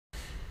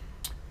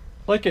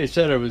Like I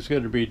said, I was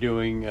going to be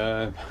doing,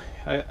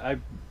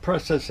 I'm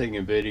processing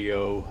a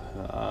video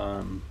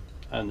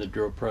on the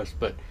drill press,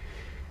 but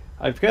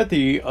I've got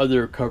the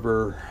other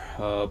cover,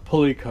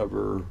 pulley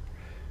cover,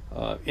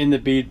 in the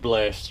bead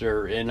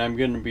blaster, and I'm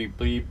going to be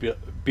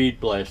bead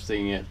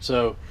blasting it.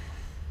 So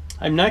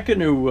I'm not going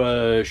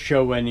to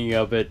show any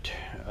of it.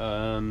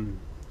 I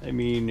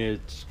mean,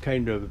 it's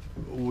kind of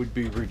would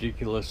be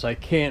ridiculous. I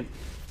can't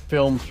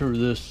film through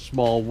this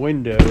small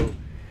window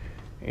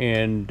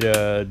and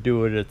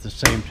do it at the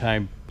same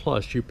time.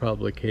 Plus, you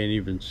probably can't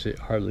even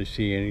hardly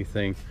see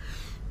anything.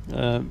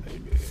 Um,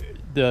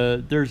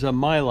 there's a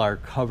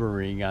mylar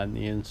covering on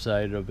the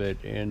inside of it,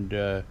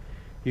 and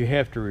you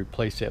have to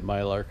replace that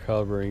mylar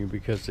covering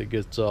because it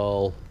gets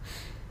all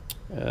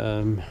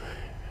um,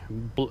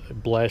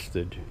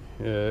 blasted.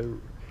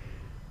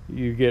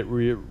 You get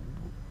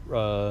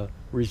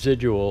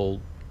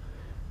residual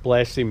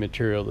blasting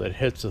material that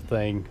hits the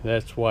thing.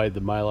 That's why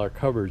the mylar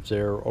cover's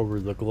there over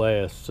the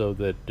glass so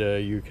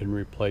that you can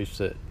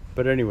replace it.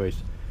 But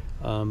anyways,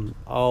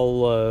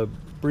 I'll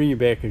bring you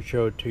back and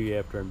show it to you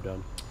after I'm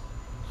done.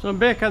 So I'm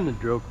back on the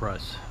drill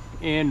press,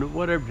 and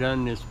what I've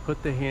done is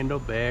put the handle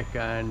back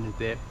on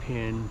that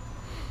pin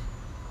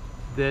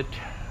that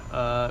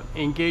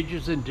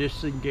engages and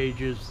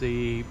disengages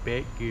the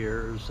back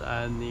gears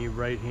on the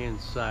right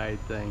hand side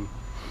thing,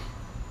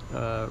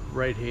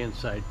 right hand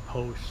side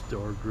post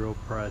or drill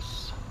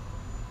press.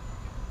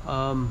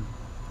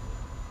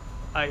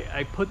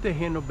 I put the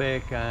handle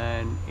back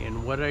on,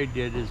 and what I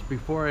did is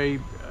before I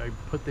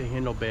put the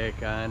handle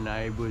back on,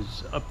 I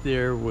was up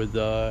there with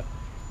a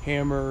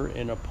hammer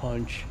and a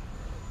punch,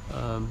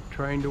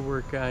 trying to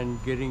work on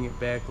getting it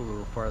back a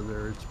little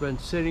farther. It's been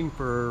sitting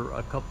for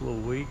a couple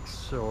of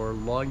weeks or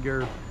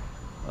longer,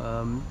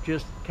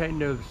 just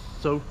kind of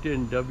soaked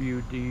in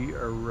WD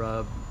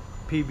or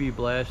PB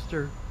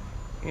blaster,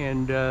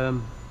 and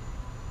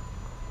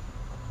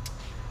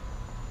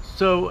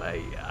so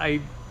I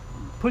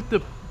put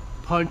the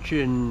punch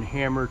and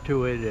hammer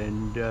to it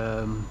and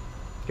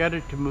got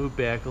it to move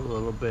back a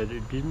little bit.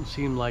 It didn't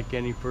seem like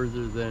any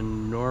further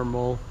than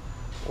normal,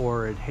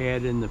 or it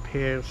had in the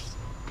past.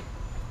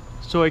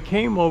 So I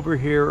came over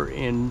here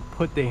and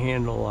put the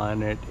handle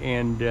on it,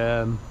 and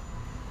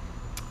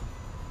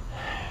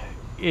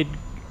it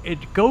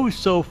goes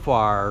so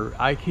far.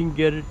 I can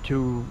get it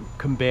to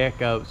come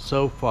back out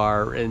so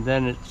far, and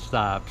then it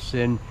stops.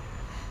 And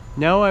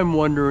now I'm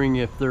wondering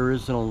if there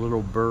isn't a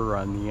little burr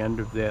on the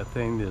end of that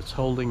thing that's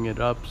holding it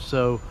up.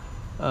 So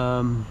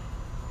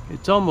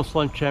it's almost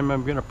lunchtime.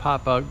 I'm gonna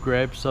pop out,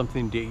 grab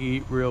something to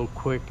eat real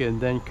quick, and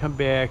then come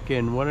back,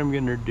 and what I'm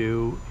gonna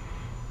do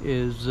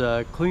is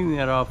clean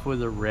that off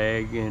with a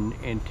rag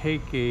and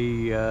take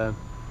a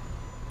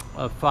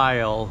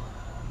file,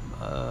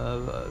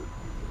 a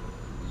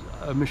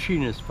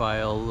machinist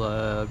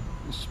file,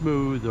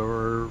 smooth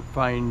or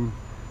fine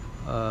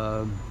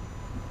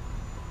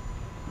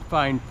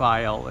fine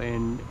file,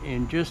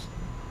 and just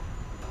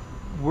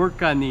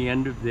work on the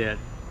end of that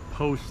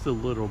post a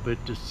little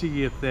bit to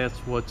see if that's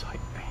what's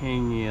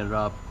hanging it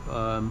up,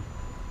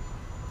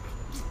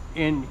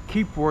 and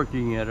keep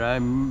working it.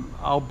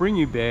 I'll bring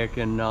you back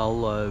and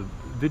I'll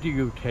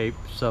videotape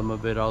some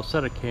of it. I'll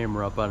set a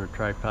camera up on a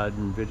tripod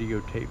and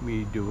videotape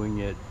me doing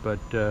it,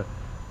 but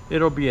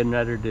it'll be an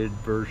edited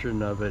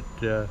version of it.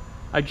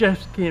 I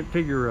just can't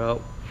figure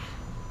out.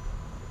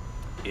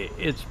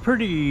 It's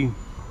pretty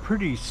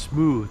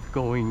smooth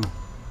going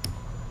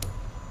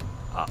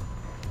up.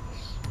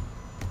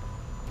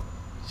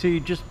 See,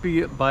 just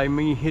by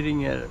me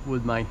hitting it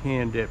with my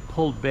hand, it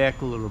pulled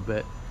back a little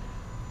bit,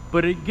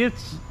 but it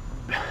gets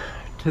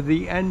to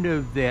the end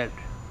of that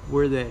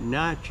where that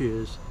notch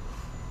is,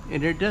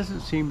 and it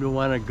doesn't seem to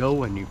want to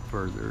go any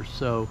further.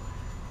 So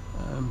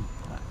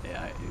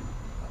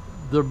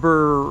the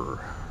burr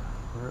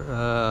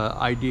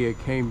idea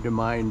came to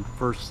mind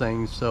first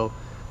thing, so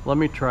let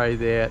me try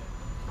that.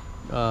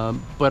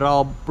 But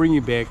I'll bring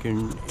you back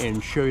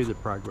and show you the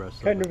progress.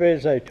 Kind of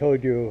as I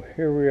told you,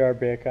 here we are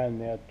back on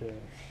that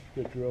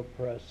the drill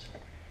press.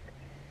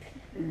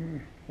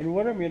 And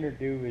what I'm going to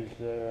do is,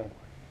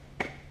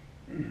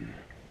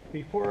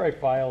 before I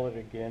file it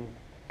again,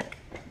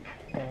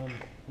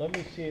 let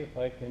me see if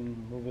I can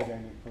move it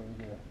any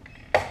further.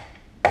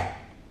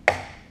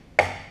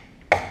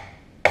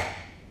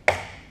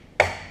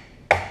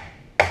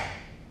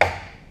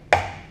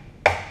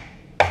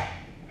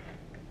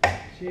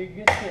 See, it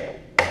gets that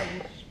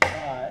one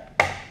spot,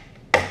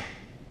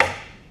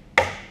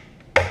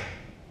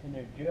 and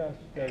it just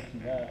does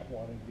not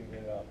want to give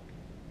it up.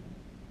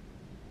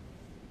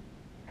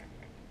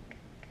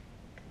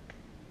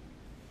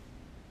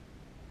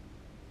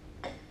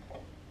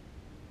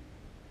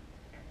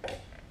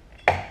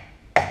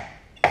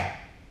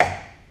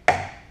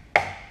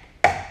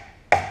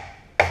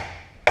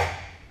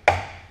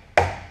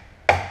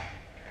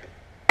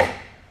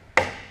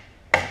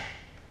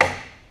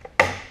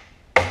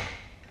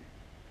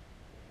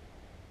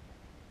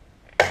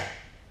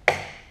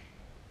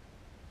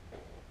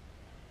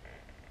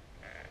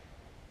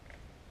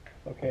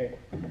 Okay.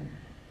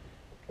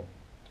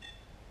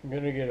 I'm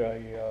gonna get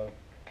a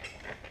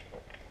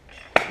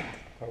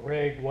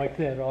rag, wipe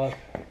that off,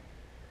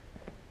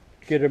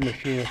 get a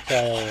machinist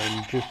file,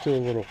 and just do a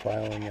little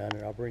filing on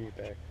it. I'll bring it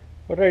back.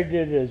 What I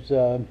did is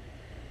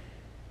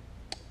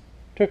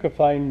took a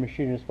fine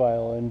machinist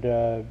file and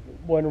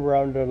went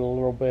around it a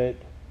little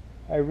bit.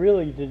 I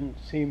really didn't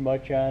see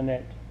much on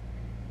it,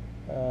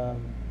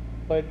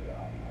 but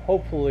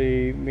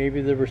hopefully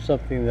maybe there was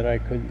something that I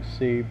couldn't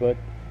see. But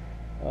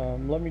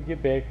let me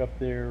get back up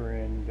there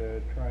and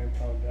try and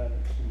pound on it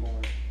some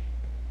more.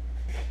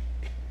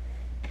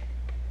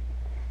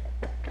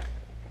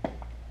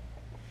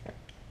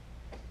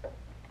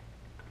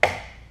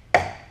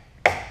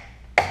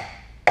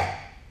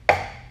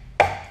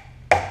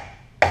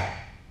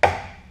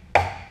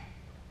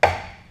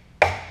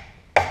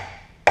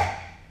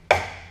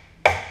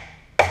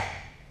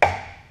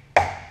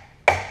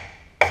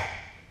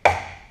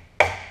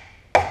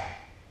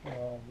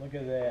 Look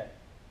at that.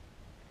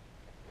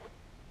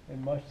 It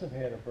must have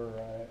had a burr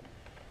on it.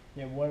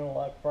 It went a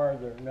lot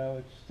farther. Now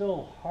it's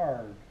still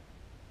hard,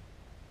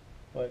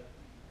 but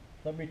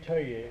let me tell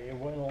you, it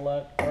went a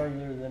lot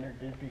farther than it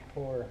did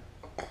before.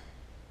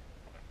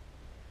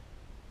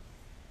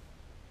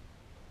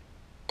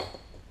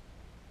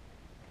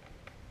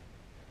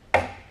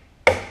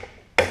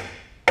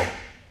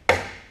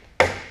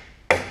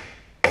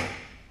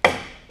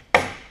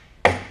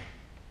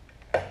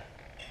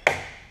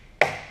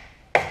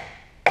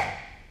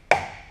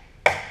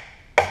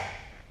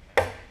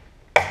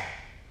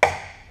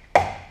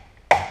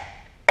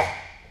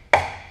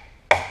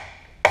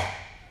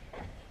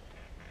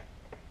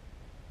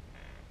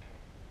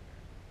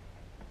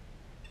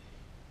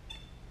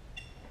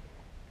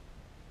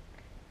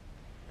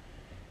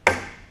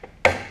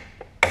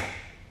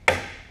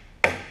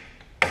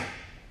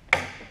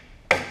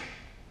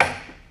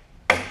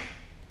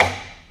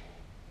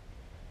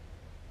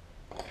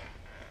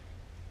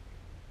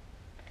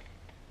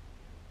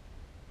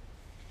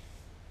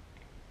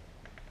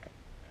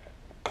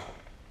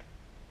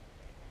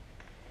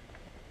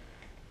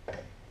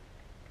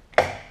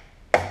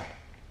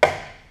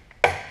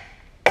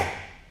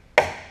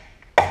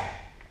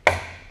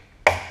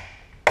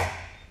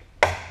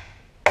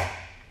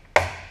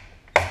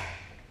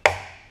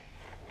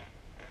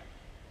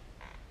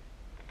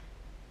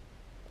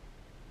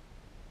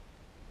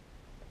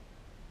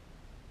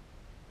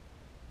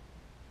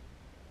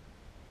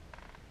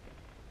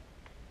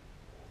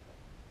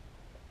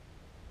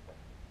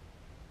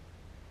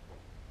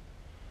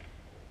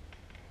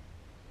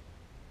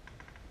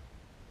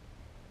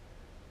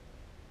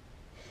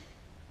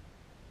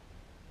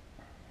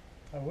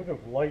 I would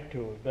have liked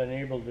to have been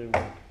able to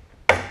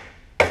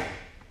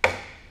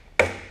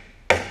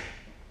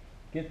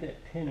get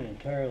that pin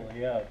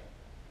entirely out.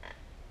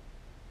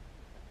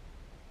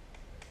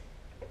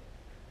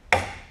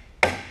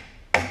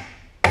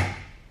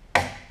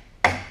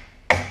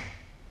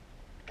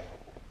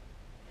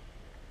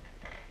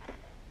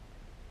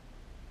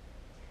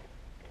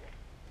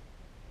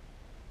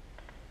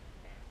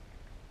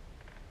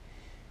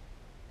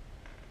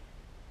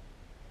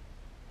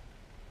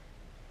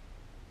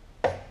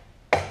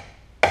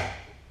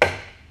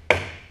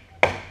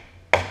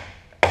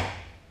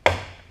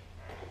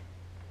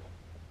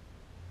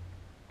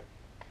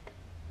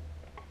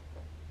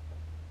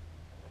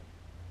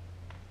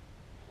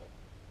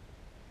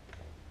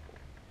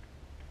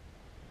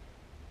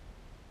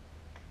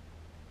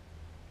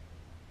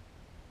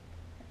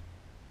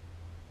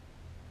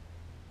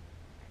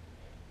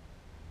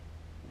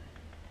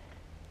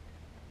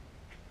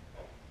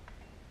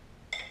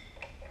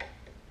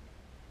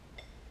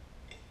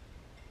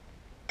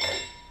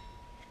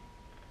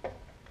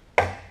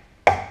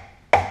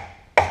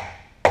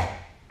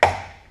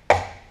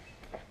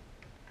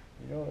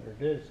 You know what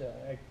it is?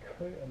 I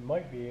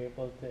might be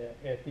able to,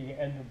 at the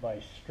end of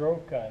my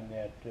stroke on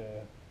that,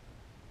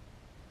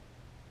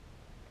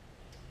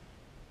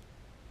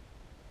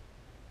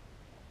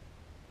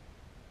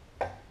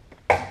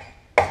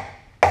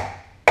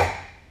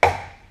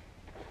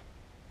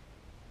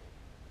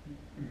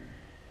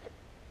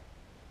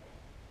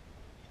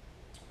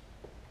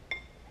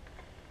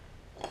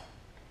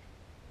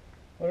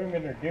 what I'm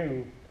going to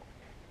do,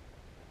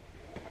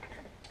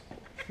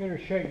 I'm going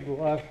to shut you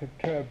off and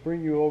try to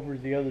bring you over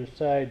to the other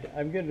side.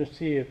 I'm going to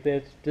see if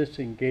that's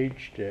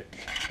disengaged it.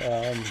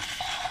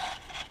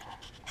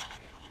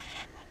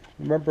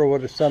 Remember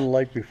what it sounded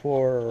like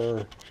before,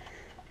 or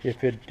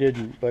if it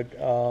didn't, but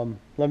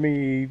let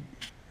me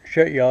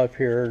shut you off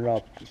here and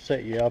I'll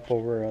set you up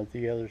over on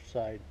the other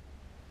side.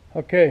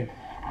 Okay,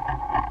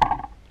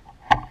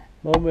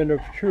 moment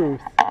of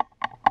truth.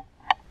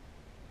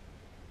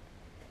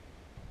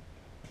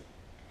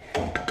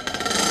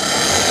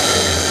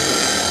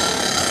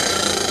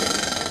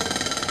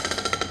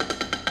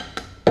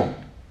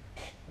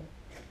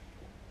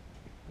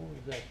 What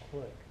was that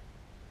click?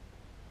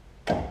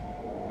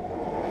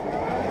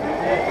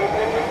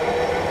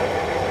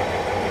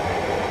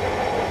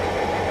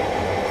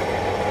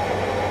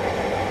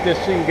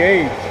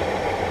 Disengaged.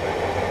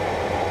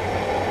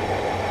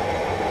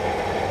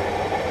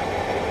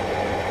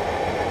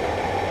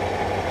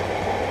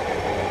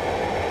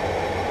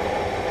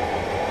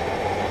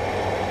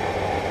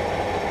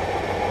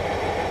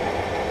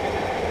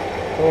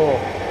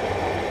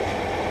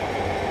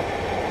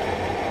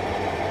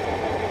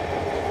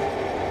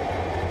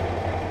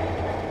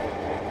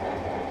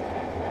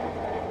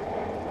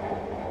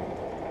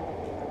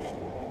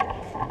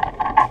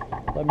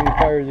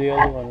 fire the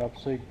other one up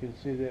so you can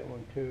see that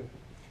one too.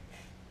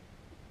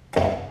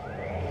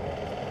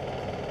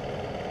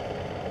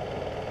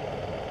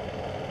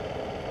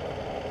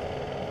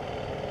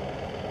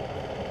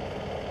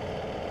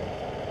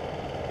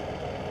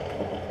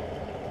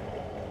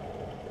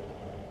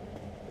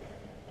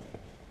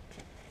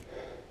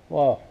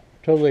 Wow,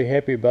 totally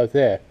happy about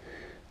that.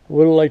 I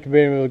would have liked to be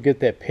able to get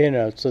that pin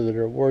out so that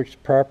it works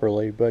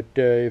properly, but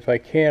if I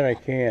can, I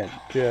can't.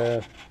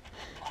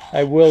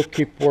 I will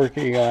keep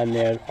working on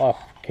that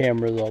off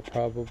camera though,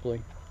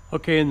 probably.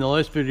 Okay, in the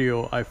last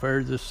video I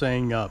fired this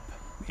thing up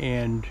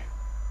and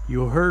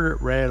you heard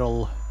it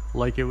rattle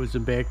like it was a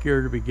back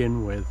gear to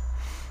begin with.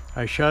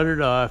 I shut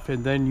it off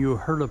and then you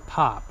heard a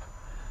pop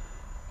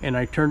and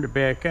I turned it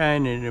back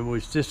on and it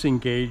was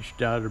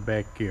disengaged out of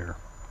back gear.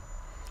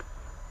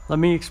 Let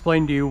me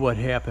explain to you what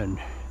happened.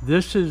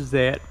 This is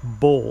that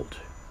bolt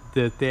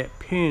that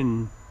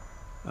pin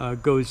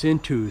goes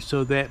into.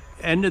 So that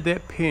end of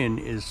that pin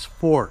is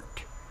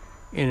forked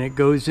and it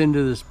goes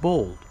into this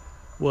bolt.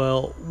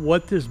 Well,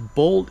 what this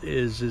bolt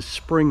is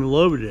spring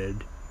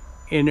loaded,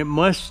 and it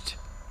must,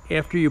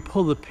 after you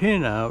pull the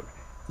pin out,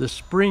 the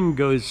spring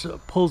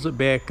pulls it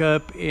back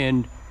up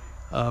and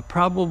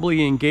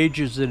probably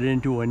engages it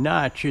into a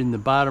notch in the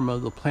bottom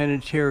of the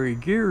planetary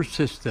gear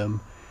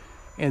system,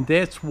 and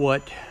that's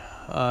what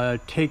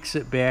takes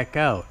it back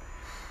out.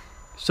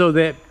 So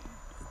that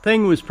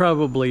thing was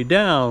probably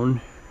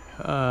down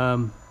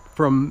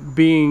from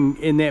being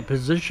in that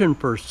position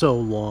for so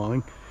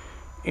long,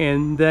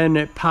 and then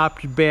it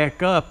popped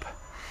back up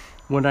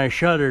when I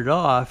shut it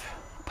off,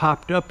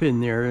 popped up in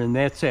there, and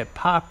that's that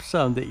pop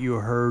sound that you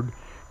heard.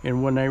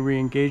 And when I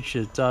re-engaged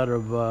it's out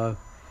of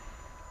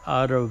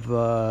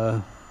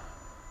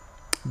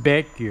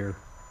back gear.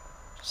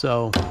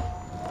 So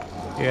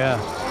yeah,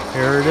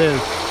 here it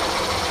is,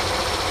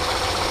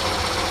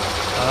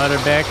 out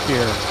of back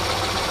gear.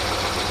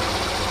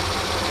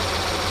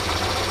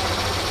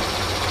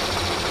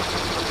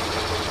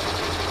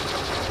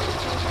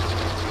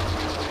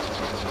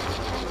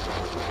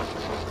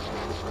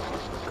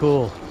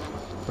 Cool.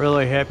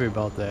 Really happy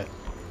about that.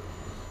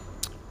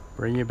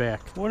 Bring you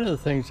back. One of the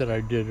things that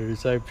I did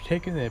is I've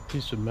taken that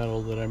piece of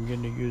metal that I'm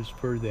going to use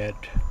for that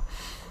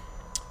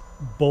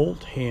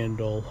bolt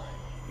handle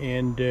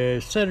and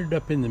set it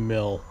up in the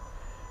mill.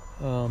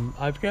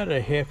 I've got a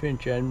 1/2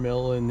 inch end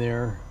mill in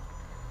there.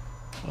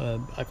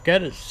 I've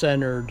got it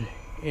centered,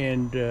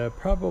 and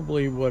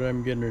probably what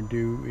I'm going to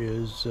do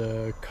is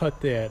cut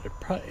that.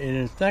 And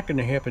it's not going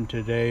to happen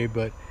today,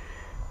 but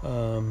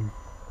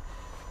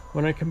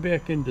when I come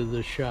back into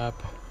the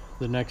shop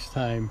the next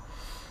time,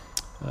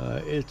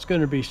 it's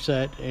going to be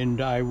set,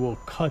 and I will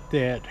cut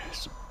that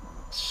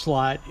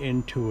slot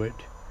into it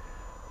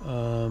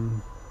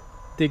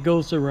that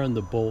goes around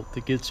the bolt,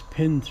 that gets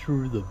pinned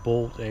through the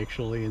bolt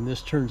actually, and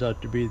this turns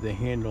out to be the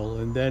handle.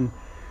 And then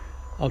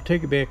I'll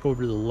take it back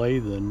over to the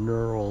lathe and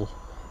knurl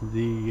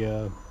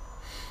the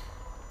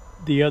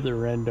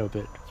other end of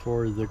it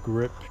for the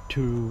grip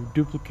to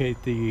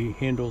duplicate the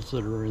handles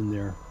that are in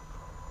there.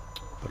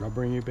 But I'll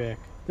bring you back.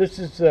 This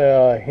is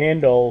a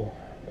handle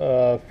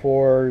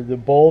for the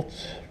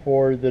bolts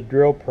for the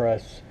drill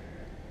press.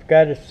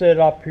 Got it set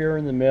up here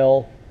in the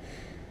mill.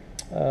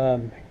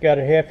 Got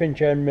a 1/2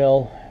 inch end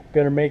mill.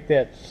 Going to make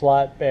that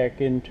slot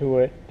back into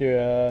it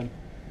to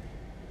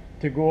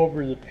go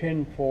over the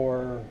pin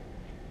for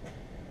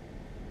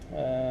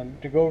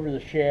to go over the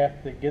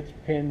shaft that gets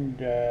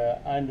pinned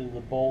onto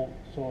the bolt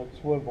so it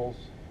swivels.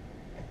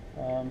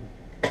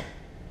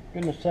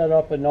 Going to set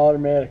up an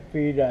automatic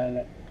feed on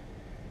it.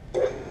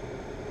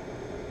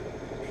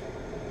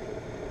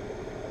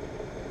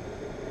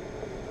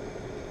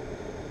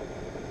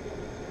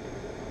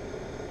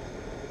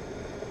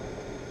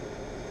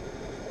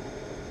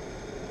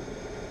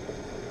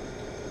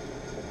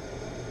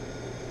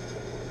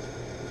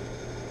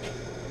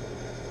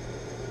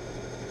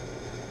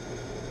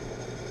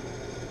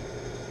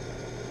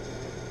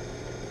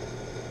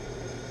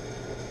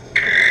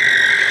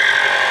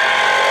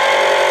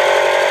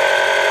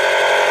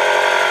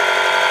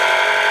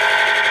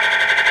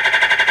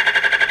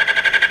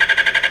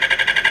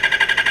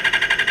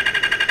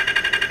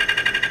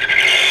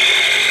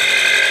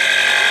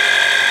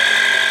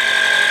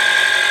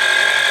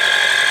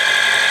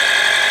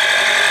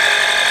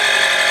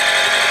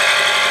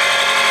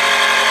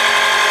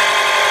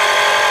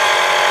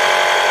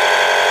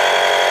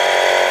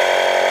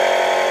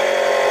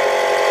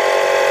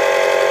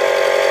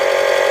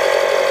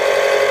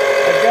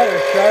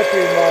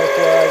 Sharpie mark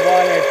where I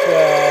want it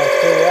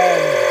to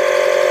end.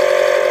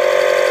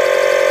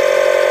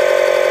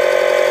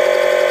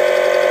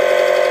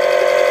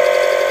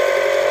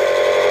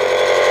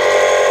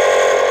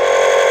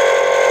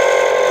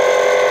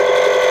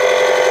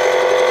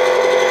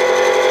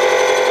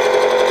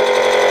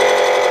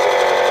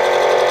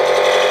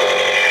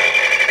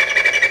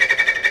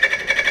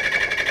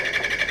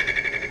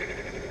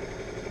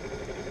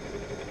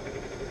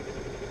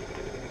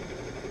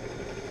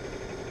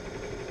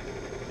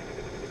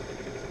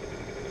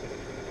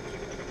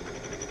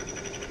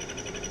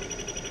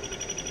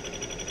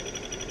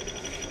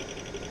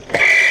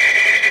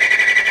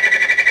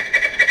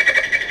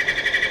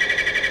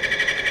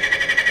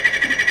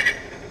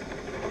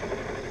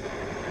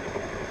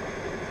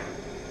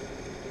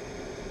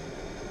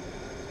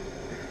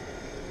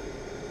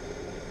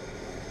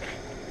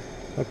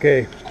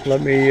 Okay,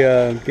 let me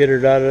get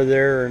it out of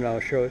there and I'll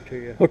show it to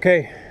you.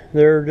 Okay,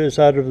 there it is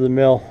out of the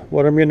mill.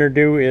 What I'm going to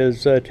do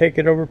is take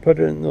it over, put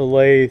it in the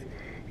lathe,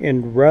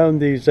 and round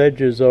these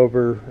edges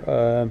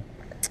over.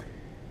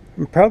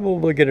 I'm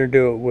probably going to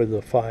do it with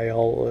a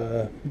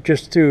file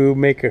just to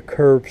make a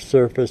curved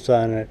surface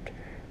on it.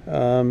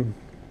 I'll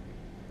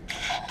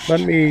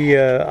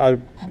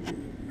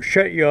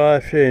shut you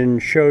off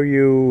and show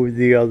you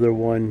the other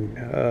one,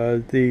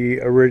 the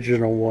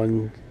original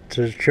one,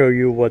 to show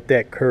you what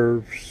that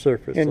curved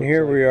surface looks like. And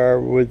here we are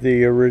with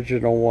the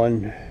original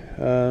one.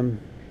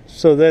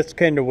 So that's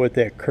kind of what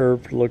that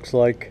curved looks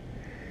like.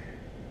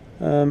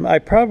 I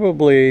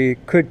probably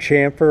could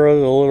chamfer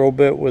it a little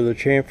bit with a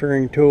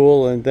chamfering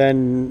tool and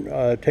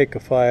then take a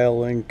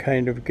file and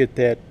kind of get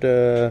that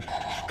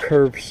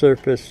curved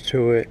surface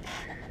to it.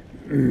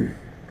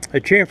 A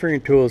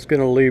chamfering tool is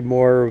going to leave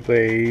more of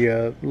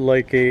a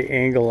like a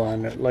angle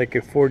on it, like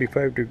a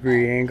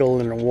 45-degree angle,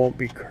 and it won't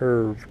be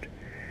curved.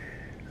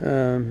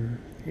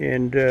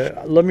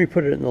 Let me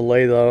put it in the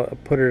lathe. I'll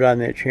put it on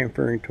that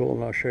chamfering tool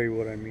and I'll show you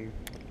what I mean.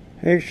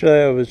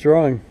 Actually, I was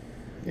wrong.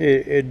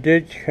 It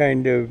did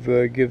kind of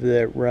give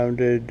that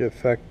rounded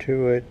effect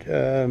to it,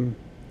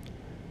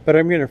 but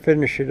I'm going to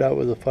finish it out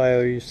with a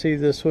file. You see,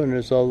 this one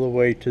is all the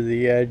way to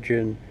the edge,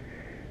 and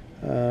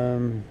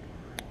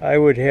I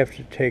would have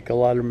to take a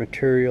lot of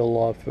material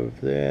off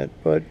of that,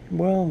 but,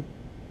 well,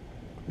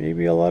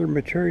 maybe a lot of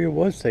material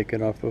was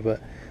taken off of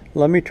it.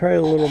 Let me try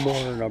a little more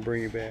and I'll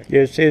bring you back.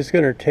 Yes, it's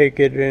going to take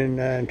it in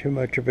on too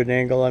much of an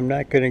angle. I'm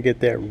not going to get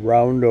that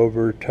round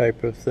over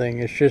type of thing.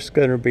 It's just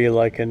going to be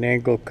like an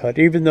angle cut.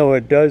 Even though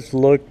it does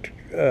look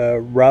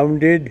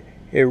rounded,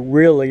 it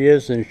really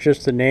isn't. It's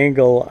just an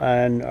angle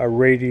on a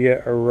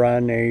radius or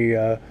on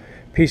a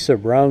piece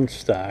of round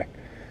stock.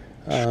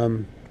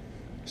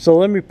 So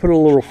let me put a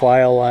little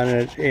file on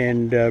it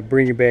and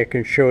bring you back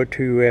and show it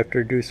to you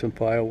after I do some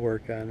file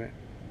work on it.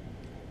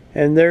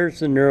 And there's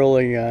the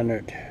knurling on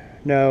it.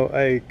 Now,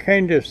 I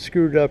kind of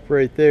screwed up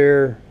right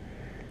there,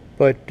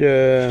 but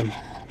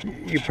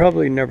you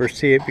probably never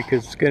see it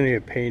because it's going to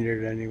get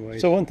painted anyway.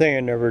 So one thing I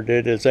never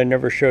did is I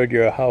never showed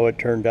you how it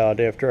turned out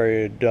after I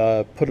had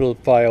put a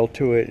file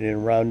to it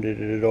and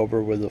rounded it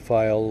over with the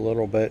file a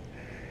little bit.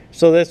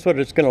 So that's what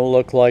it's going to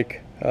look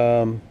like.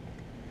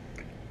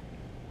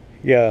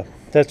 Yeah,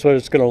 that's what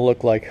it's going to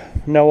look like.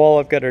 Now all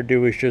I've got to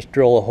do is just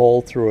drill a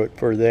hole through it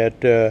for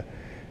that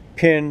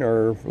pin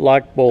or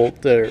lock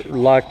bolt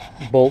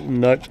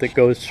nut that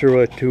goes through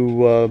it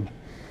to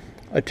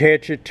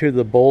attach it to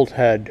the bolt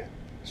head.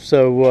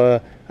 So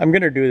I'm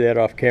going to do that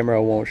off camera. I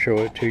won't show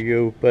it to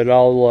you, but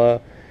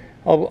I'll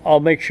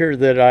make sure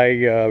that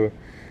I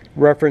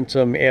reference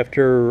them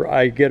after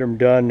I get them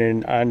done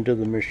and onto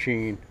the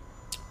machine.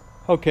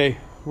 Okay,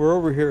 we're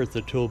over here at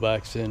the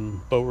toolbox,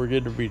 but we're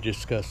going to be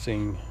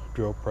discussing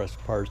drill press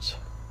parts.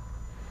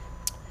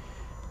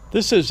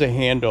 This is a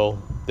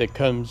handle that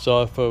comes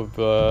off of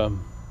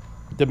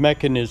the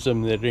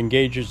mechanism that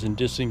engages and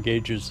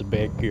disengages the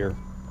back gear.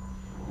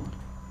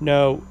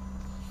 Now,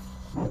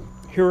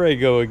 here I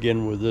go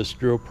again with this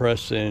drill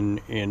press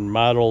in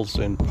models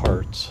and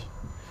parts.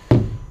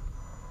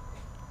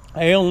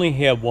 I only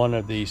have one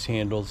of these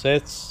handles.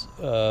 That's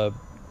the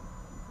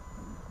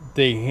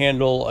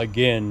handle,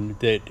 again,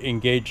 that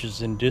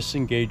engages and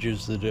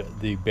disengages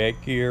the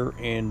back gear,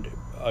 and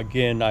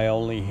again, I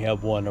only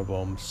have one of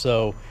them.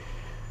 So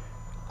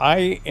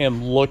I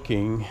am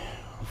looking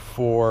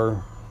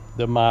for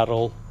the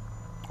model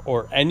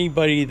or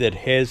anybody that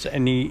has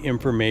any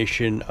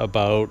information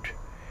about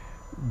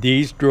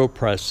these drill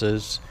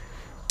presses.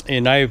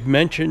 And I've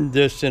mentioned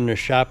this in a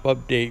shop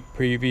update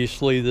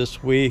previously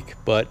this week,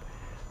 but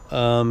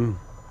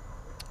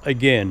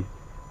again,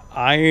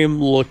 I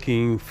am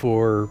looking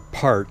for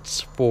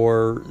parts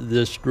for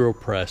this drill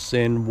press,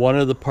 and one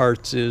of the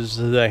parts is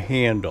the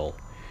handle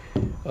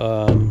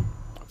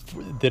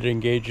that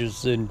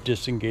engages and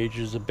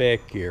disengages the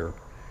back gear.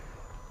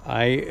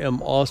 I am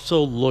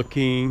also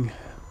looking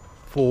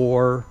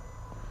for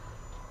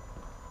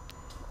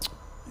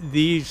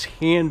these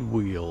hand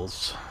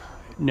wheels.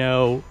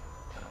 Now,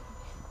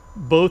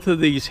 both of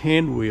these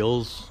hand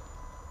wheels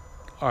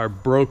are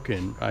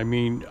broken. I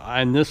mean,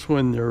 on this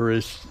one there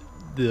is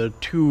the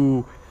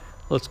two,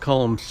 let's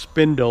call them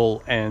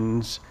spindle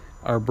ends,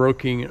 are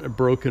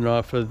broken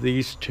off of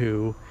these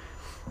two.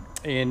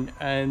 And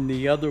on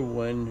the other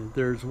one,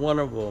 there's one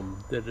of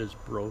them that is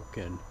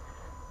broken.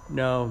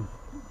 Now,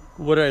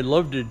 what I'd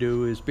love to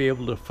do is be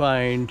able to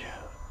find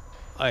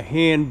a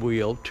hand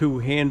wheel, two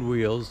hand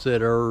wheels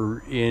that are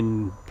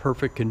in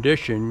perfect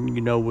condition,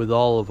 you know, with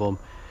all of them.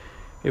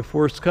 If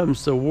worse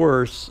comes to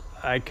worse,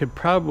 I could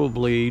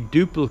probably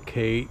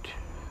duplicate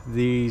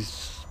these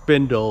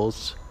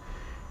spindles,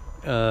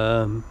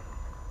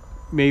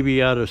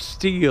 maybe out of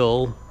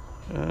steel.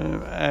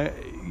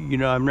 You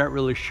know, I'm not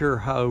really sure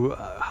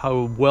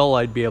how well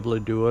I'd be able to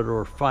do it,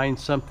 or find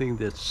something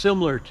that's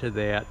similar to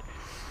that,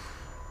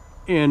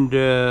 and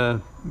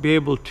be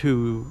able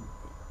to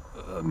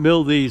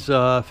mill these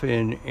off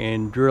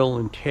and drill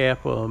and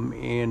tap them,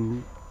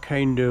 and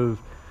kind of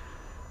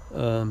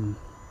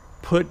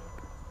put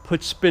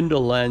put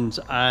spindle ends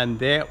on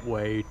that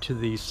way to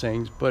these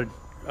things, but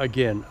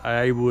again,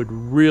 I would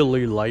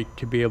really like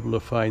to be able to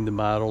find the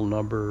model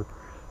number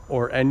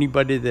or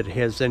anybody that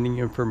has any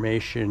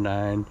information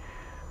on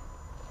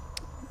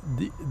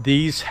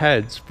these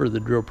heads for the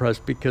drill press,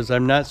 because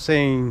I'm not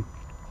saying,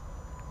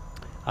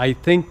 I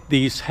think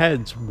these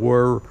heads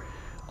were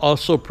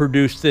also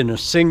produced in a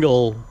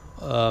single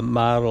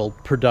model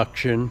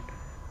production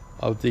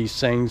of these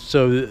things,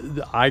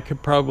 so I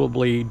could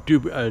probably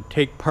do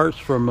take parts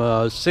from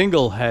a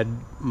single head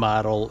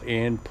model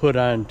and put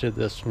onto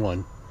this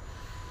one.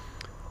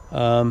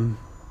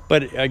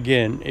 But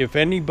again, if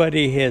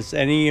anybody has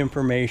any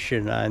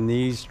information on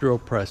these drill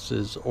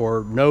presses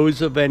or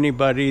knows of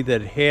anybody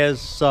that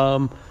has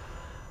some,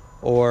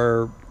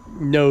 or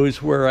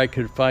knows where I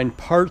could find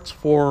parts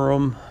for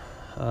them,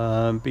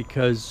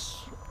 because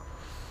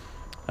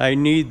I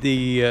need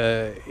the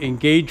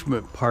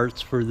engagement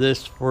parts for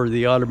this, for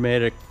the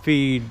automatic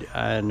feed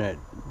on it.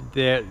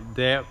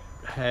 That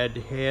head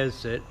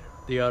has it,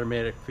 the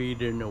automatic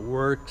feed, and it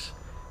works,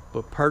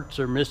 but parts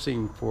are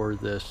missing for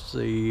this.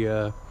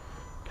 The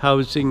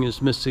housing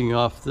is missing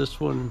off this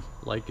one,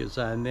 like is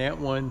on that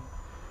one,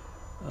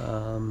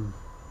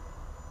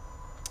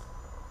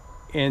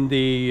 and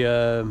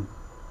the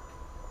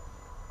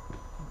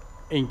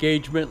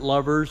engagement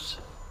levers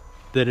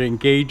that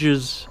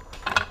engages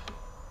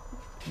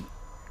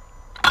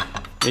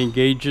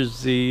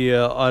the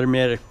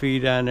automatic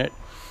feed on it.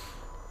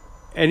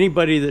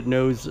 Anybody that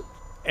knows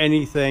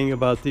anything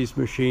about these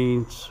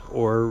machines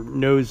or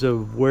knows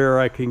of where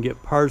I can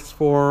get parts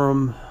for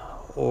them,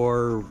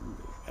 or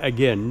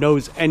again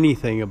knows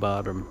anything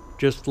about them,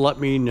 just let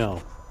me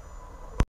know.